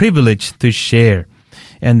theme Privilege to Share.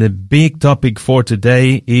 And the big topic for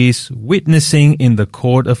today is witnessing in the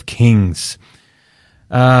court of kings.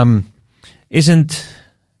 Isn't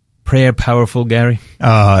prayer powerful, Garry?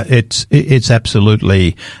 It's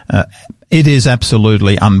absolutely It is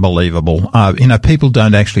absolutely unbelievable. People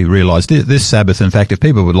don't actually realize this Sabbath. In fact, if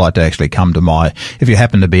people would like to actually come to if you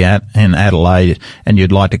happen to be in Adelaide and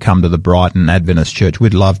you'd like to come to the Brighton Adventist Church,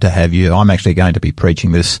 we'd love to have you. I'm actually going to be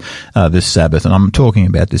preaching this Sabbath, and I'm talking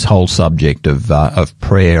about this whole subject of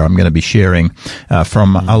prayer. I'm going to be sharing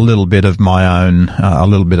from a little bit of my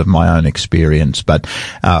own experience. But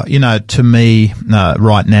to me,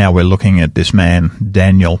 right now we're looking at this man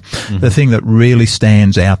Daniel. Mm-hmm. The thing that really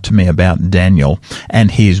stands out to me about Daniel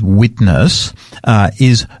and his witness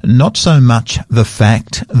is not so much the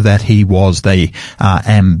fact that he was the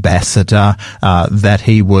ambassador, that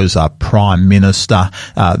he was a prime minister,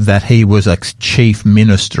 that he was a chief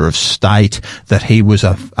minister of state, that he was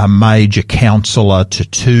a major counselor to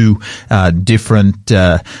two different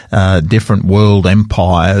world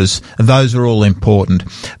empires. Those are all important.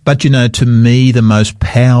 But to me, the most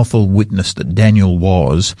powerful witness that Daniel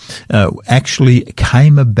was actually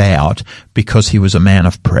came about because he was a man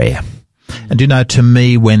of prayer. And to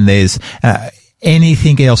me, when there's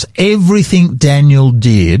anything else, everything Daniel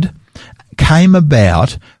did came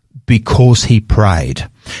about because he prayed.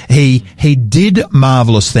 He did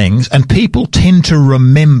marvelous things, and people tend to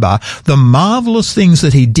remember the marvelous things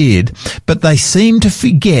that he did, but they seem to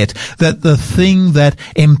forget that the thing that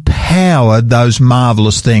empowered those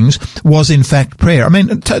marvelous things was in fact prayer. I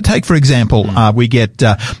mean, take for example, we get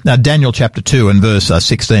Daniel chapter 2 and verse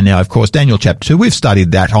 16 now, of course. Daniel chapter 2, we've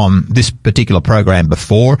studied that on this particular program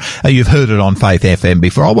before. You've heard it on Faith FM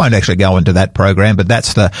before. I won't actually go into that program, but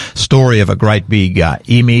that's the story of a great big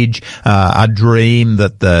image, a dream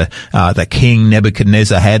that the king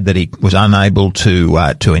Nebuchadnezzar had that he was unable to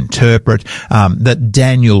interpret, that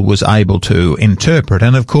Daniel was able to interpret.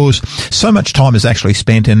 And of course, so much time is actually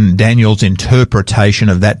spent in Daniel's interpretation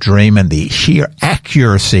of that dream and the sheer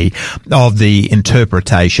accuracy of the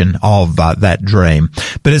interpretation of that dream.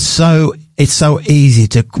 But it's so easy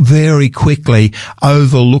to very quickly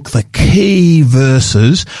overlook the key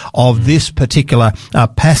verses of this particular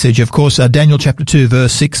passage. Of course, Daniel chapter 2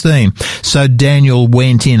 verse 16. So Daniel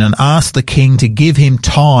went in and asked the king to give him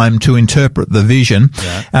time to interpret the vision,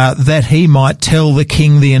 that he might tell the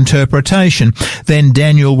king the interpretation. Then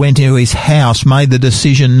Daniel went into his house, made the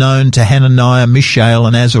decision known to Hananiah, Mishael,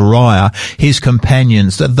 and Azariah, his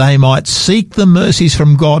companions, that they might seek the mercies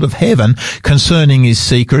from God of heaven concerning his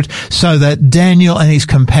secret, so that that Daniel and his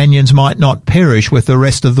companions might not perish with the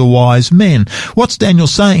rest of the wise men. What's Daniel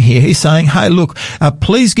saying here? He's saying, hey, look,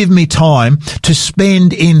 please give me time to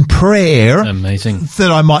spend in prayer. Amazing.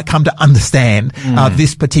 That I might come to understand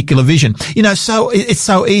this particular vision. You know, so it's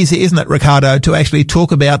so easy, isn't it, Ricardo, to actually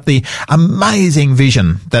talk about the amazing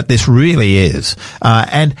vision that this really is,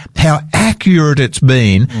 and how accurate it's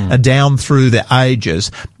been down through the ages.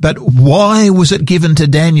 But why was it given to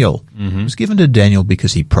Daniel? It was given to Daniel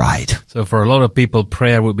because he prayed. So for a lot of people,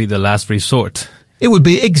 prayer would be the last resort. It would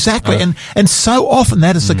be exactly, and so often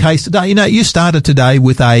that is the case today. You know, you started today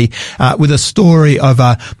with a story of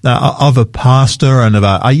a pastor and of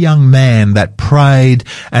a young man that prayed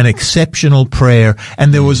an exceptional prayer,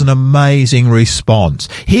 and there was an amazing response.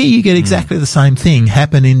 Here you get exactly the same thing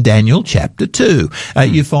happen in Daniel chapter 2.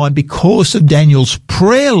 You find because of Daniel's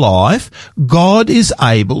prayer life, God is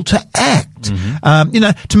able to act. You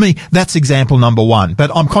know, to me, that's example number one.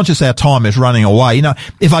 But I'm conscious our time is running away. You know,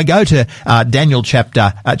 if I go to Daniel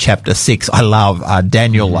chapter 6, I love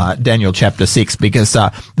Daniel chapter 6 because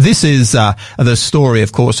this is the story,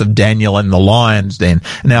 of course, of Daniel and the lion's den.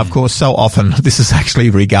 Now, of course, so often this is actually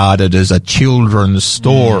regarded as a children's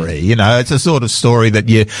story. You know, it's a sort of story that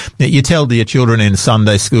you tell to your children in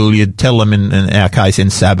Sunday school. You tell them in our case in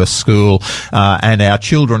Sabbath school, and our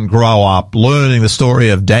children grow up learning the story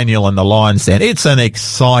of Daniel and the lion's den. It's an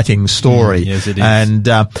exciting story. Yes, it is. And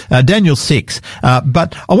Daniel 6.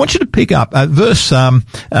 But I want you to pick up verse 6,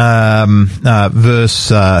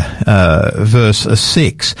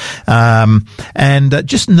 and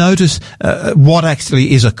just notice what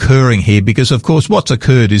actually is occurring here, because of course what's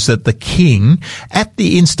occurred is that the king, at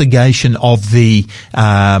the instigation of the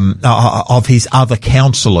of his other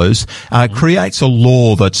counselors, creates a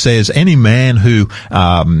law that says any man who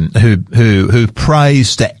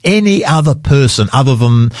prays to any other person other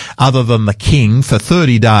than the king for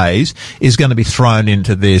 30 days is going to be thrown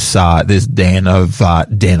into this den of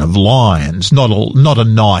lions. Not a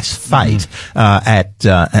nice fate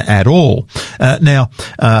at all. Now,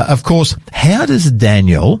 of course, how does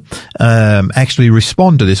Daniel actually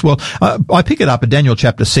respond to this? Well, I pick it up at Daniel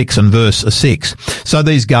chapter 6 and verse 6. So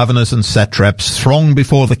these governors and satraps thronged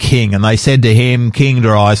before the king, and they said to him, King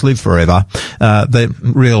Darius, live forever. The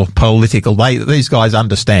real political, these guys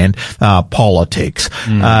understand politics.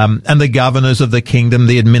 And the governors of the kingdom,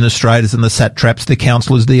 the administrators and the satraps, the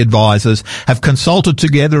counselors, the advisors, have consulted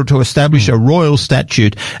together to establish a royal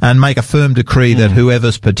statute and make a firm decree that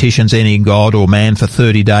whoever petitions any god or man for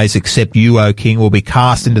 30 days except you, O king, will be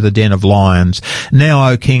cast into the den of lions. Now,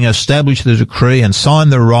 O king, establish the decree and sign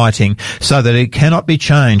the writing so that it cannot be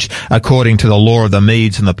changed according to the law of the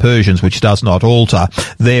Medes and the Persians, which does not alter.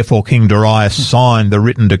 Therefore, King Darius signed the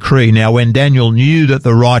written decree. Now, when Daniel knew that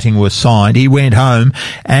the writing was signed, he went home,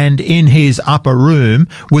 and in his upper room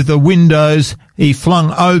with the windows he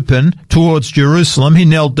flung open towards Jerusalem, he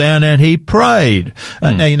knelt down and he prayed.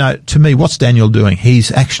 Now, you know, to me, what's Daniel doing?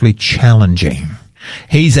 He's actually challenging.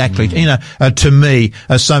 He's actually, to me,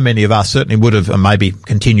 so many of us certainly would have maybe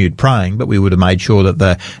continued praying, but we would have made sure that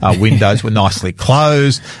the windows were nicely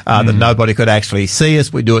closed, that nobody could actually see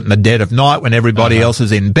us. We do it in the dead of night when everybody else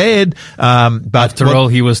is in bed. But after all,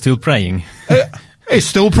 he was still praying. He's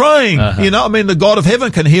still praying. You know, I mean, the God of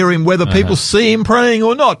heaven can hear him whether people see him praying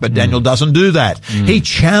or not, but Daniel doesn't do that. He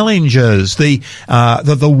challenges the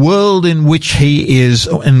world in which he is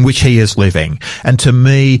living. And to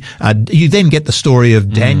me, you then get the story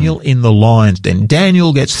of Daniel in the lion's den.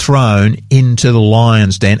 Daniel gets thrown into the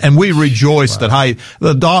lion's den, and we rejoice that, hey,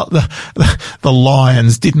 the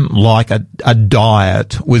lions didn't like a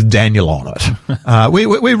diet with Daniel on it.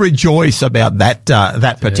 We rejoice about that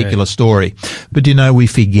particular story. But we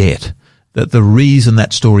forget that the reason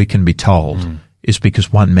that story can be told is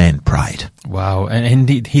because one man prayed. Wow. And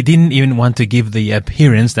he didn't even want to give the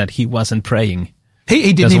appearance that he wasn't praying.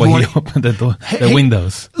 He didn't even want to open the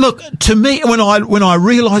windows. Look, to me, when I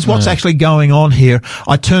realize what's actually going on here,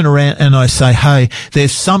 I turn around and I say, hey,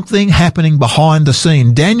 there's something happening behind the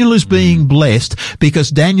scene. Daniel is being blessed because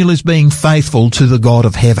Daniel is being faithful to the God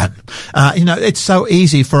of heaven. It's so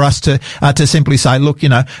easy for us to simply say, look,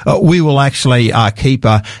 we will actually keep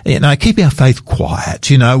our faith quiet.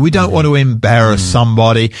 We don't want to embarrass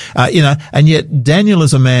somebody. And yet Daniel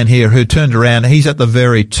is a man here who turned around. He's at the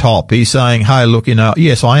very top. He's saying, hey, look,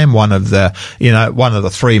 yes, I am one of the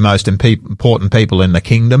three most important people in the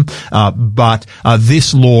kingdom, but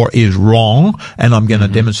this law is wrong, and I'm going to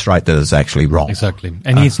demonstrate that it's actually wrong. Exactly.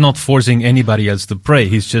 And he's not forcing anybody else to pray.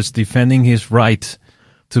 He's just defending his right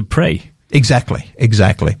to pray. Exactly.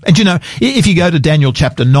 And you know, if you go to Daniel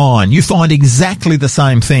chapter 9, you find exactly the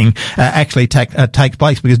same thing take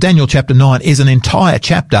place, because Daniel chapter 9 is an entire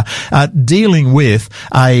chapter dealing with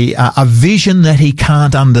a vision that he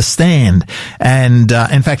can't understand. And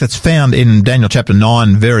in fact, it's found in Daniel chapter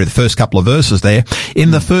 9, the first couple of verses there.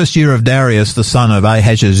 In the first year of Darius, the son of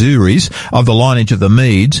Ahasuerus, of the lineage of the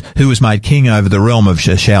Medes, who was made king over the realm of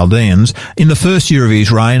Chaldeans, in the first year of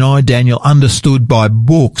his reign, I, Daniel, understood by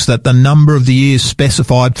books that the number of the years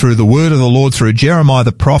specified through the word of the Lord through Jeremiah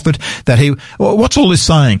the prophet, that what's all this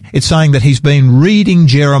saying? It's saying that he's been reading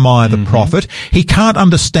Jeremiah the prophet. He can't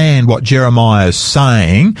understand what Jeremiah is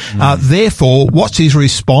saying. Therefore, what's his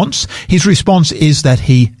response? His response is that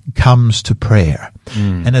he comes to prayer.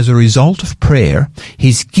 And as a result of prayer,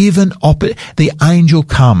 he's given the angel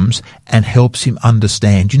comes and helps him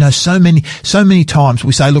understand. You know, so many times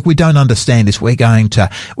we say, look, we don't understand this. We're going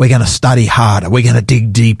to study harder. We're going to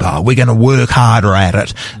dig deeper. We're going to work harder at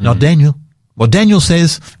it. Now, what Daniel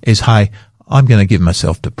says is, hey, I'm going to give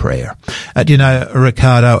myself to prayer. You know,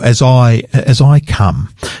 Ricardo, as I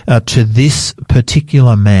come to this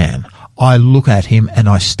particular man, I look at him and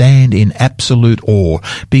I stand in absolute awe,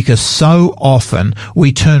 because so often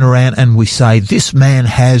we turn around and we say, this man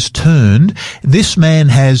has turned, this man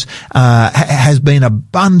has been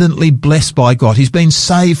abundantly blessed by God. He's been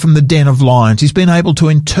saved from the den of lions. He's been able to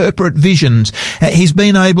interpret visions. He's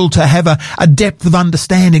been able to have a depth of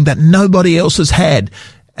understanding that nobody else has had.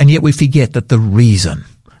 And yet we forget that the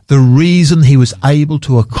reason he was able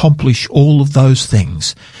to accomplish all of those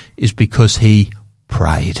things is because he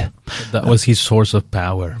prayed. That was his source of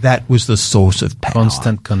power. That was the source of power.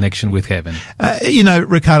 Constant connection with heaven. You know,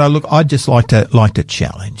 Ricardo, look, I'd just like to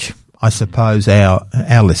challenge, I suppose, our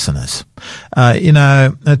listeners. You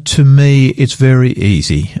know, to me, it's very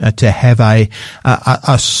easy to have a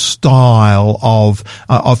style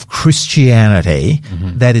of Christianity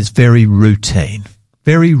that is very routine.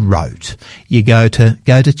 Very rote. You go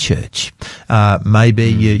to church. Maybe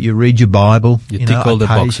you read your Bible. You tick all the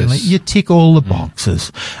boxes. You tick all the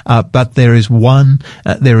boxes. But there is one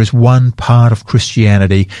part of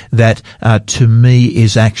Christianity that, to me,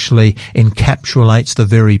 is actually encapsulates the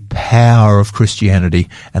very power of Christianity,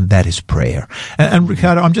 and that is prayer. And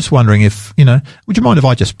Ricardo, I'm just wondering if, you know, would you mind if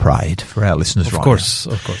I just prayed for our listeners right now?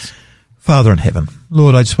 Of course. Father in heaven,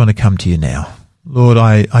 Lord, I just want to come to you now. Lord,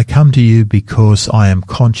 I come to you because I am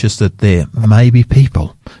conscious that there may be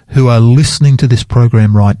people who are listening to this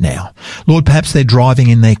program right now. Lord, perhaps they're driving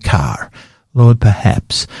in their car. Lord,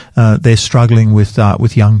 perhaps they're struggling with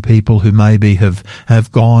young people who maybe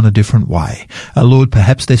have gone a different way. Lord,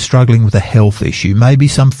 perhaps they're struggling with a health issue, maybe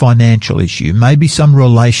some financial issue, maybe some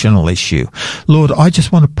relational issue. Lord, I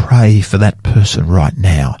just want to pray for that person right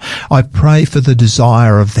now. I pray for the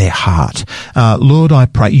desire of their heart. Lord, I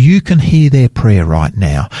pray you can hear their prayer right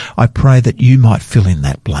now. I pray that you might fill in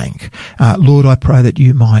that blank. Lord, I pray that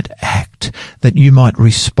you might act, that you might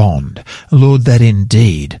respond. Lord, that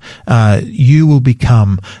indeed you will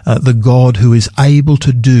become the God who is able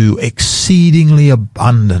to do exceedingly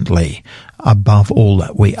abundantly above all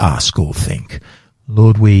that we ask or think.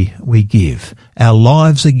 Lord, we give our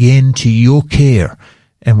lives again to your care,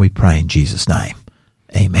 and we pray in Jesus' name.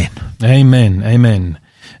 Amen. Amen. Amen.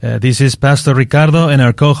 This is Pastor Ricardo, and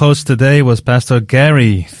our co-host today was Pastor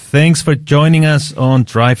Garry. Thanks for joining us on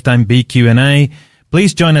Drive Time BQ&A.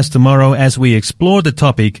 Please join us tomorrow as we explore the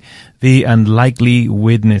topic, the unlikely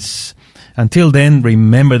witness. Until then,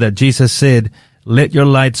 remember that Jesus said, "Let your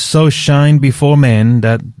light so shine before men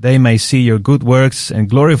that they may see your good works and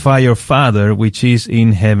glorify your Father which is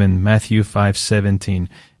in heaven." Matthew 5:17.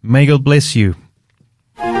 May God bless you.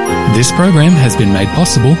 This program has been made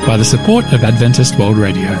possible by the support of Adventist World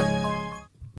Radio.